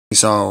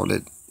Saw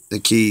that the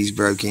keys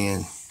broke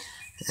in,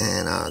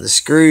 and the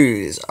screw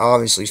is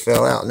obviously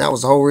fell out, and that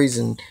was the whole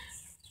reason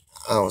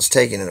I was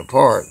taking it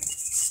apart.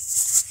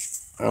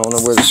 I don't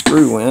know where the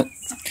screw went,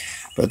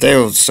 but they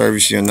will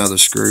service you another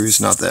screw.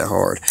 It's not that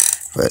hard,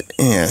 but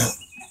yeah.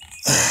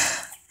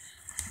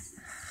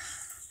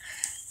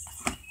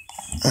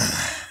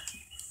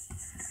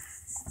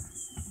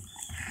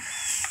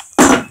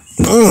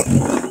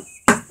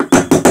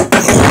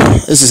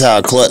 This is how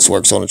a clutch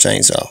works on a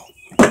chainsaw.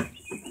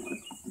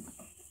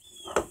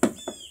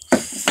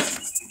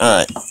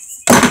 Alright,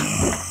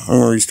 I'm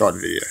gonna restart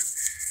the video.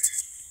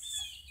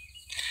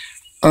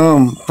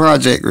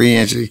 Project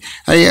reentry.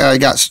 I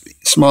got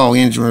small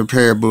engine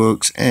repair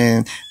books,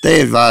 and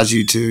they advise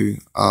you to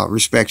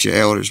respect your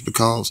elders,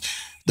 because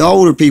the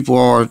older people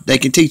are, they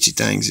can teach you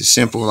things. It's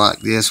simple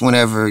like this.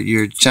 Whenever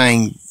your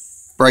chain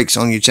breaks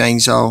on your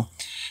chainsaw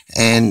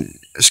and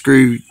a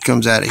screw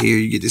comes out of here,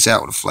 you get this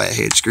out with a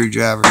flathead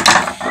screwdriver.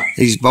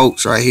 These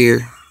bolts right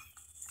here,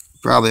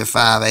 probably a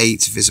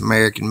 5/8 if it's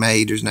American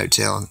made, there's no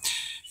telling.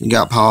 You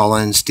got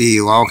Paula,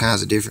 steel, all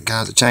kinds of different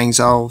kinds of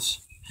chainsaws.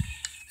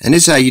 And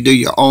this is how you do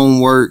your own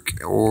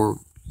work, or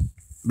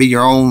be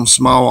your own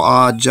small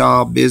odd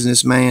job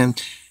businessman.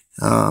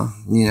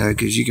 You know,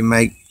 because you can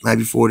make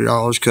maybe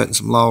 $40 cutting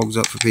some logs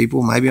up for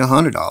people, maybe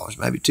 $100,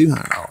 maybe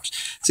 $200.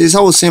 See, this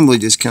whole assembly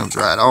just comes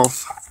right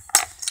off.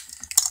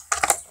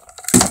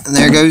 And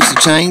there goes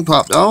the chain,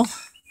 popped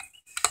off.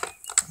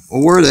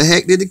 Well, where the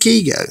heck did the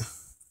key go?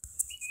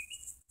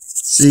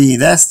 See,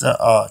 that's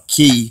the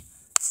key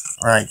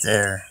right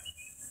there.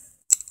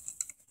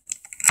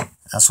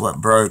 That's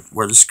what broke,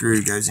 where the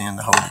screw goes in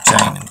to hold the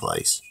chain in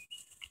place.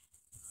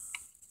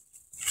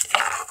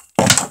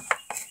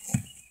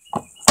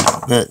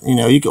 But, you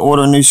know, you can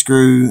order a new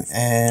screw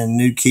and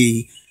new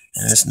key,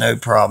 and it's no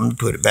problem to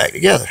put it back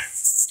together.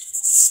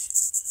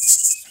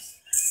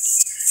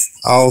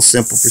 All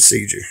simple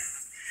procedure.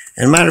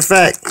 And matter of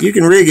fact, you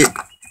can rig it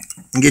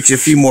and get you a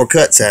few more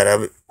cuts out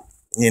of it.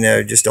 You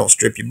know, just don't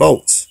strip your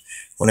bolts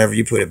whenever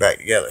you put it back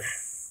together.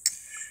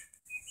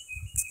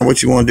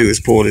 What you want to do is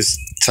pull it as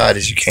tight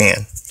as you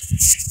can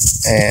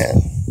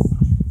and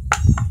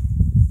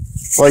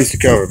place the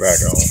cover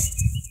back on.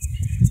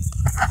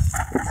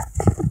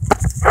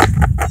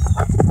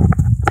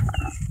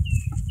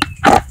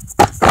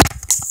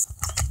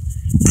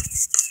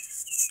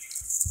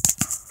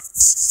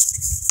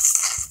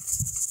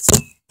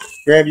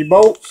 Grab your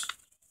bolts,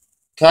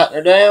 tighten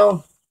her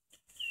down,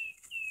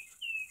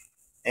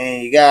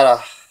 and you got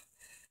a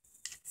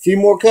few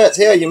more cuts.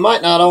 Hell, you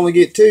might not only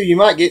get 2, you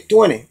might get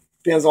 20.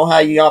 Depends on how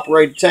you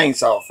operate a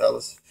chainsaw,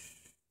 fellas.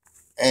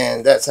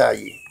 And that's how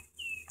you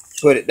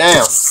put it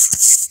down.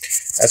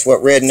 That's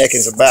what rednecking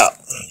is about.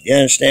 You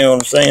understand what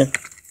I'm saying?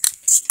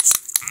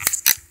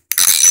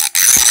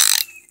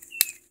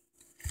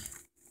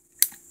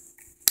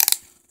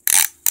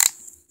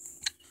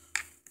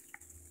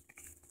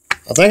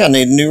 I think I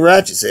need a new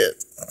ratchet set.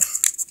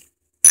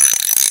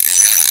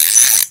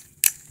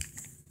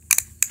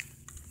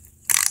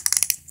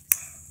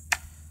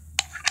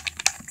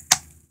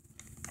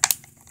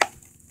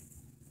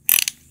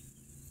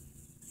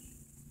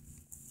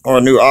 Or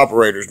a new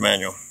operator's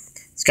manual.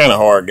 It's kind of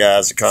hard,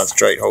 guys, to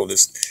concentrate, hold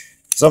this.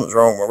 Something's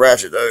wrong with my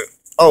ratchet, though.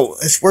 Oh,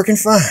 it's working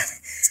fine.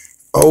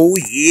 Oh,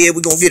 yeah,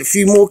 we're going to get a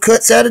few more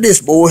cuts out of this,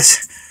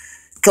 boys.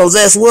 Because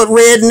that's what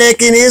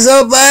rednecking is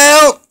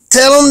about.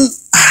 Tell them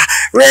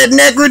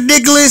Redneck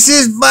Ridiculous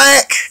is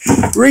back.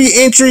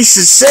 Re-entry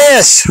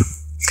success.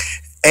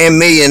 And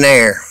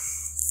millionaire.